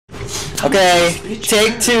Okay,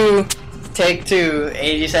 take two. Take two.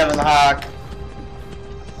 87 Hawk.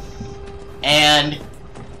 And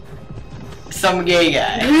some gay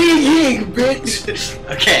guy. Yeah, bitch.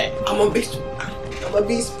 Okay. I'm a bitch,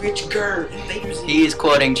 bitch, girl. He's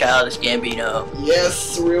quoting Childish Gambino.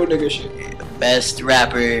 Yes, real nigga shit. Best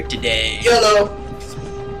rapper today. Yellow.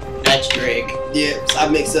 That's Drake. Yeah, I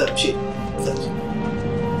mix up shit.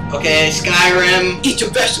 Okay, Skyrim. Eat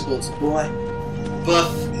your vegetables, boy.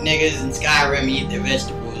 Buff niggas in Skyrim eat their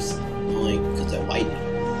vegetables. Only because they're white.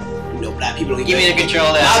 You know, black people don't eat Give me the vegetables.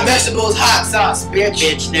 controller. My vegetables hot sauce, bitch.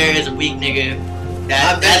 Bitch, there is a weak nigga.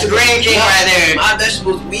 That's Green King right there. My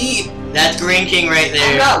vegetables weed. That's Green King right I'm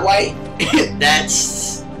there. not white.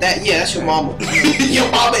 That's That's your mama. Your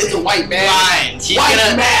mama is a white man. fine. She's White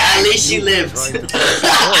gonna. man. At least she lived.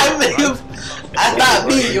 I live. I thought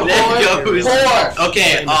me, you whore.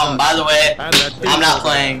 Okay. By the way, I'm not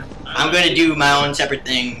playing. I'm gonna do my own separate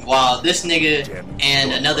thing while this nigga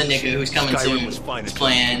and another nigga who's coming soon is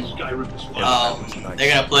playing.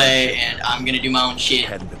 They're gonna play and I'm gonna do my own shit.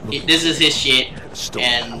 This is his shit,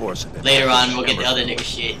 and later on we'll get the other nigga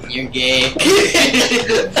shit. You're gay.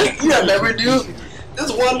 You never do. This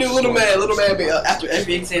one dude, little man be after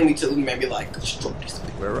every exam we took, little man be like, stroke this.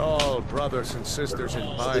 We're all brothers and sisters in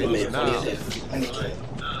minds now.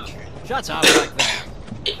 Shut up like that.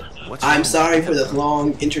 I'm sorry for this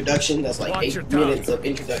long introduction. That's like 8 minutes of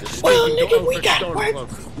introduction. Well, nigga, we got work.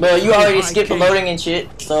 Well, you already skipped the loading and shit,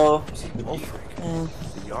 so. The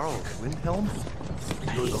Jarl of Windhelm?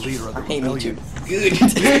 You're the leader of the Hey, me too. Good.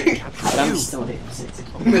 I'm still there.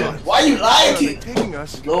 Why you lying to me? Taking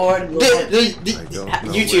us. Lord.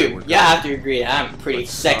 YouTube, you have to agree, I'm a pretty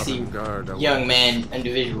sexy young man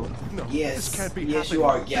individual. No, Yes, this can't be yes, happening. you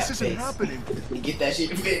are gap This isn't face. happening. You get that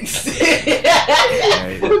shit fixed.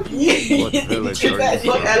 What village are you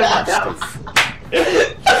from?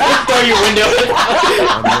 Throw your window.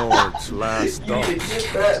 A Nord's last You dogs can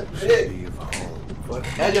get that fixed. leave home.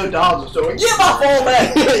 And your dogs are showing. Get my phone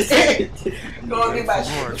back! Go and get my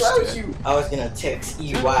shit. What's with you? I was gonna text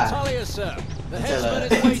EY. Talia, sir. The Tell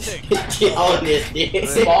headsman her. is waiting. Get on this, dude.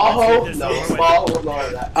 Small hoe? No, small hoe.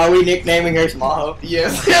 No, that. Are we nicknaming her Small Ho?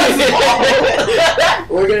 Yes. Small hoe.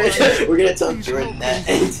 we're gonna tell Jordan that.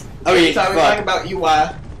 I mean, Every time we talk about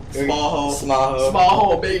UI, small hoe. Small Ho. Small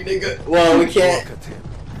hoe, big nigga. Well, we can't, Look at him.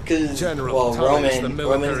 cause General Roman's Tully's the gonna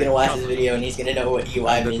military watch this company. video and he's gonna know what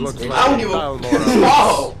UI It means. looks I like don't give a Balmora. small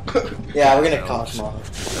hoe. Yeah, we're gonna call her Small Ho.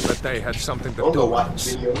 I bet they had something to Don't do go with watch us.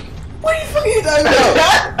 this video. What the fuck are you talking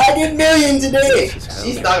about? I did million today.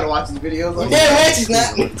 She's not gonna watch these videos. Damn right she's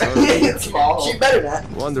not. Small hoe. She better not.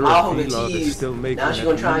 Wonder Small if hoe the Elon is tease. still making Now she's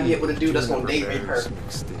gonna try and get with a dude that's gonna date rape her.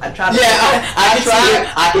 I tried to.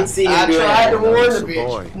 Yeah, I can see him I doing tried to that. warn the Some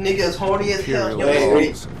boy. bitch. Nigga's horny as hell. Imperial Wait.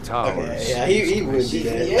 walls and towers. Okay, yeah, he would do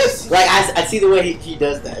that. Yes. Like I see the way he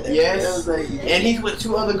does that. Yes. And he's with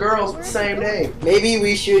 2 other girls with the same name. Maybe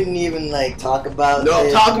we shouldn't even like talk about. No, I'm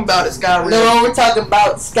this. talking about it, Skyrim. No, we're talking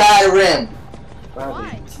about Skyrim.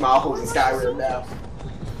 Small hoes in Skyrim now.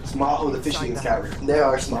 Small hoes officially in Skyrim. There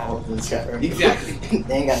are small hoes in Skyrim. Exactly.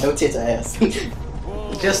 They ain't got no tits or ass.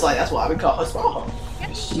 Just like that's why we call her small hoe.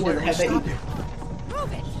 She doesn't have that either.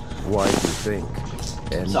 Why do you think?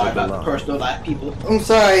 End Sorry of the about the line. personal life, people. I'm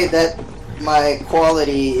sorry that my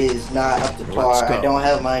quality is not up to par. Let's go. I don't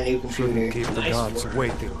have my new Shouldn't computer. keep the Nice gods work.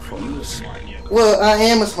 waiting for us. Well, I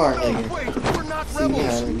am a smart Wait, nigga. we're not So, you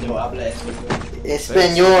rebels. know, No, I bless you.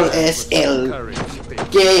 Español es el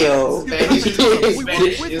geo. Spanish is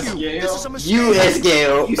You gay. You es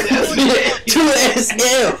geo. You said Tú es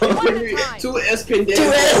geo. 2 S pendejos.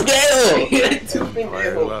 Tú es geo. 2 I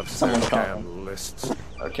pendejos. love Someone call scam lists.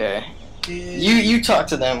 Okay. You talk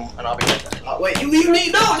to them and I'll be right back. Wait, you leave me?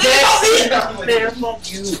 No, nigga, don't leave me. Man,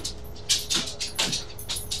 fuck you.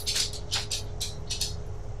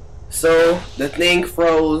 So the thing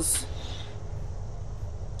froze.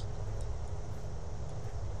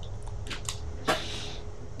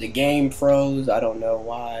 The game froze. I don't know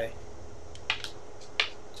why.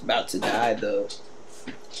 It's about to die though.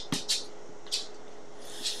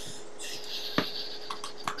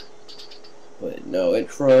 But no, it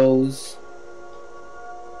froze.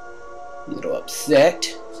 A little upset.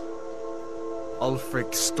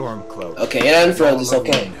 Ulfric Stormcloak. Okay, it unfroze. It's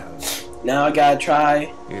okay. Now I gotta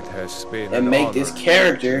try It has been and make this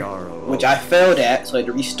character, which I failed at, so I had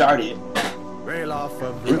to restart it.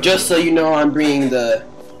 And just so you know, I'm bringing the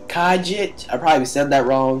Kajit. I probably said that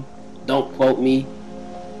wrong. Don't quote me.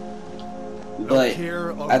 But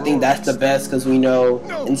I think that's the best because we know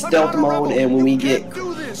in stealth mode, and when we get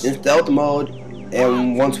in stealth mode,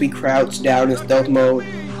 and once we crouch down in stealth mode,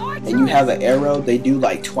 and you have an arrow, they do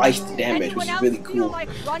like twice the damage, which is really cool.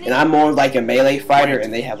 And I'm more like a melee fighter,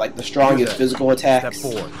 and they have like the strongest physical attacks.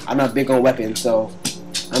 I'm not big on weapons, so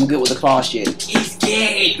I'm good with the claw shit. He's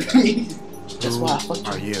gay. That's why I fucked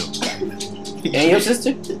Are you? And your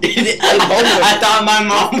sister? I thought my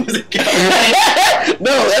mom was a guy.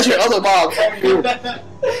 No, that's your other mom.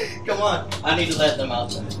 Come on, I need to let them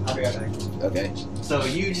out. I'll be right back. Okay. So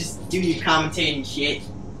you just do your commentating shit.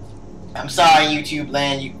 I'm sorry, YouTube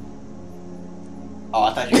land. You. Oh,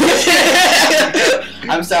 I thought you.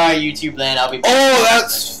 I'm sorry, YouTube land. I'll be back. Oh,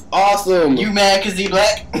 that's awesome. You mad cause he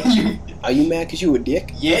black? Are you mad cause you a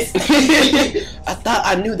dick? Yes. I thought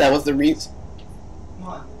I knew that was the reason. Come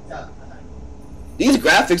on, stop. These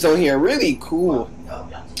graphics on here are really cool. No.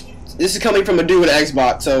 This is coming from a dude with an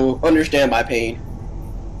Xbox, so understand my pain.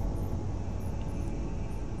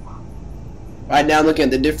 Right now, looking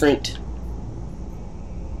at the different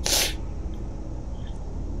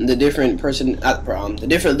the different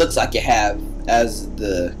looks like you have as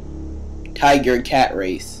the tiger cat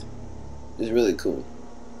race is really cool.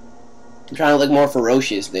 I'm trying to look more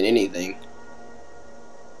ferocious than anything.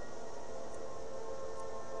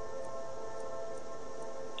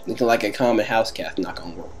 Looking like a common house cat, not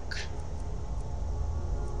gonna work.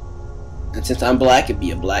 And since I'm black, it'd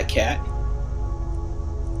be a black cat.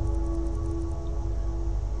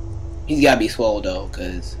 He's gotta be swole though,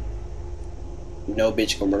 cause no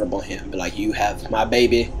bitch gonna run up on him. But like, you have my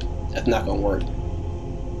baby, that's not gonna work.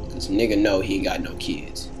 Cause nigga know he ain't got no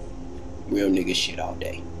kids. Real nigga shit all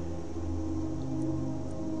day.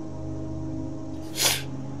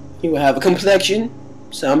 He will have a complexion,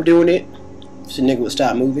 so I'm doing it. So nigga would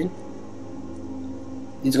stop moving.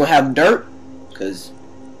 He's gonna have dirt, cause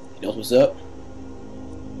he knows what's up.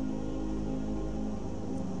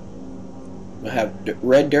 Gonna have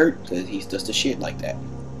red dirt, cause he's just a shit like that.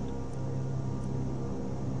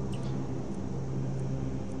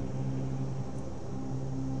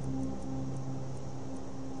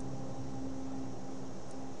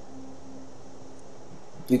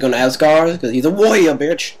 He's gonna have scars, cause he's a warrior,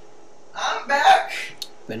 bitch. I'm back.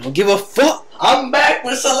 They don't give a fuck. I'm back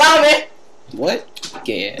with salami. What?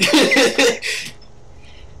 Yeah.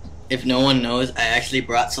 If no one knows, I actually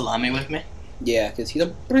brought salami with me Yeah, cause he's a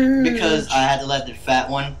because I had to let the fat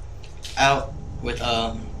one out with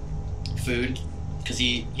food because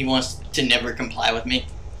he wants to never comply with me.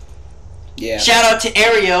 Yeah. Shout out to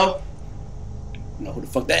Aereo. Know who the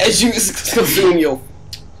fuck that is? You consume your.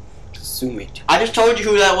 Consume it. I just told you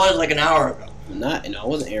who that was like an hour ago. Not, no, it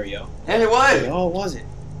wasn't Aereo. Yes, it was. No, it wasn't.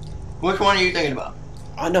 Which one are you thinking about?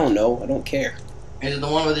 I don't know. I don't care. Is it the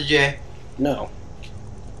one with the J? No.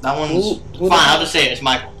 That one's Who fine. I'll just say it. It's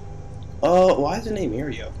Michael. Why is the name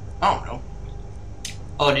Aereo? I don't know.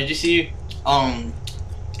 Oh, did you see?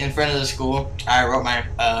 In front of the school, I wrote my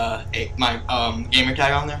gamer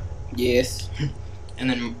tag on there, Yes. and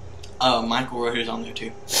then Michael wrote his on there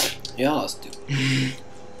too. Y'all stupid.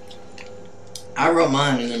 I wrote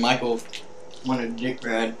mine, and then Michael wanted a dick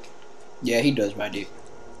ride. Yeah, he does my dick.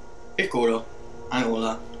 He's cool though. I ain't gonna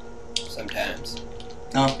lie. Sometimes.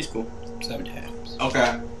 No, he's cool. Sometimes.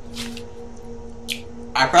 Okay.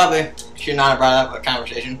 I probably should not have brought up a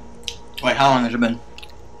conversation. Wait, how long has it been?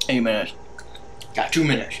 8 minutes. Got 2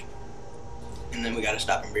 minutes. And then we gotta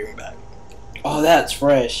stop and bring it back. Oh, that's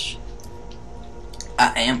fresh.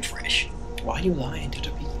 I am fresh. Why are you lying to the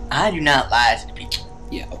people? I do not lie to the people.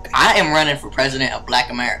 Yeah, okay. I am running for president of Black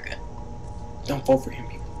America. Don't vote for him,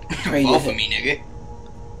 people. Crazy. Vote for me, nigga.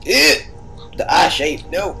 Yeah. The eye shape.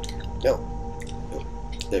 No. No. No.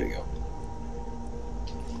 There we go.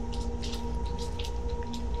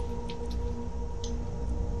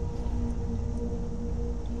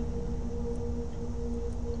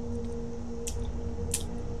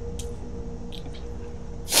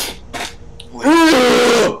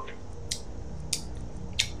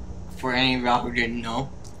 For any of y'all who didn't know,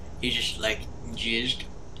 he just like jizzed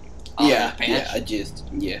on Yeah, his pants. yeah, I just,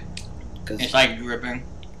 yeah. Cause, It's like dripping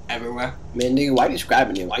everywhere. man, nigga, why you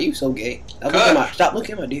describing it? Why you so gay? Stop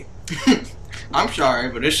looking at my dick. I'm sorry,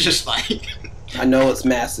 but it's just like I know it's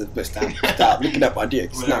massive, but stop looking at my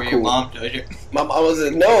dick. It's whenever not your cool. mom does it. My mama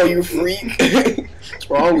said, no, you freak. What's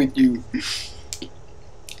wrong with you?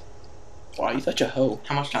 Why are you such a hoe?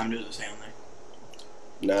 How much time does it say on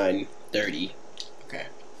there? 9:30. Okay.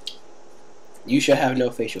 You should have no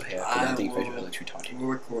facial hair, because I think will- facial hair looks retarded. We'll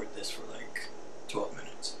record this for like 12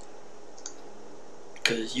 minutes.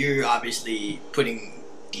 Because you're obviously putting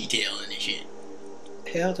detail in this shit.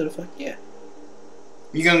 Hell to the fuck, yeah.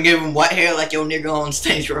 You gonna give him white hair like your nigga on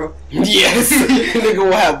stage, bro? Yes! Nigga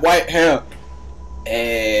will have white hair.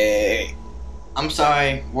 Hey. I'm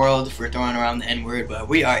sorry, world, for throwing around the N-word, but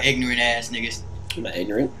we are ignorant ass niggas. I'm not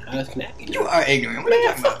ignorant. How can I be ignorant? You are ignorant. What are you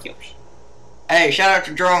talking about? You. Hey, shout out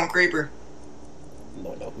to Jerome Creeper. I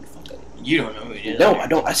don't know who the fuck that is. You don't know who it is. No, I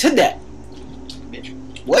don't. I said that. Bitch.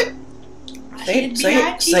 What? Say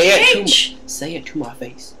it to my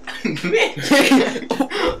face.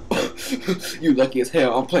 You lucky as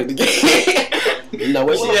hell. I'm playing the game.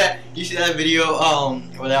 No, you see that video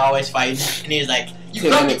where they're always fighting and he's like, you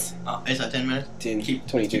 10 lucky. minutes. Oh, it's not 10 minutes.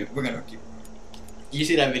 22. We're gonna keep. You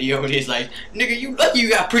see that video where he's like, nigga, you lucky you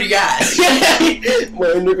got pretty eyes.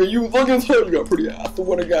 Man, nigga, you lucky as hell. You got pretty eyes. The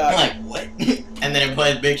one guy. I'm like, what? And then it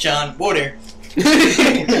plays Big Sean. Whoa there.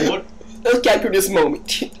 Let's capture this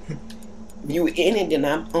moment. You in it and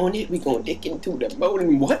I'm on it. We gonna dick into the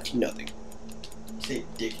morning. What? Nothing. Say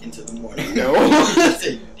dick into the morning. No.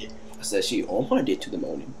 Say dick. I said she on my dick to the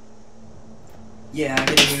morning. Yeah, I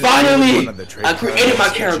get it. Finally, I created my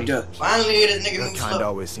character. Finally, this nigga That moves kind slow.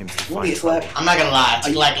 always seems to Wanna find get slapped? trouble. I'm not gonna lie, it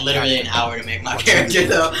took like literally an hour to make my character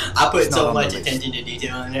though. I put It's so not on much the list. attention to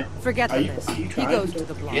detail in it. Forget Are the you- list. are you He trying goes to- to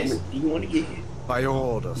the block. Yes. Do you want to get hit? By your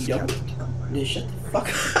orders, Yep. Captain. Then shut the fuck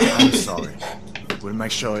up. I'm sorry. We'll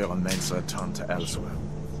make sure your men's return to elsewhere.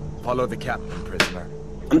 Follow the captain, prisoner.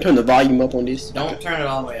 I'm turning the volume up on this. Don't turn it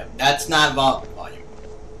all the way up. That's not volume.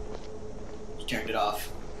 You turned it off.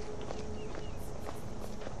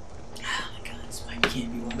 Oh my god, this mic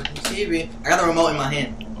can't be one. See me? I got the remote in my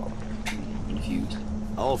hand. Confused.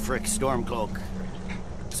 Ulfric Stormcloak.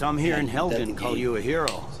 Some here in Helgen call you a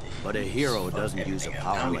hero, but a hero doesn't use a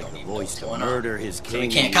power like the voice to murder his So we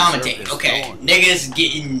king. can't and usurp commentate. his Okay. throne. Niggas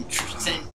getting sent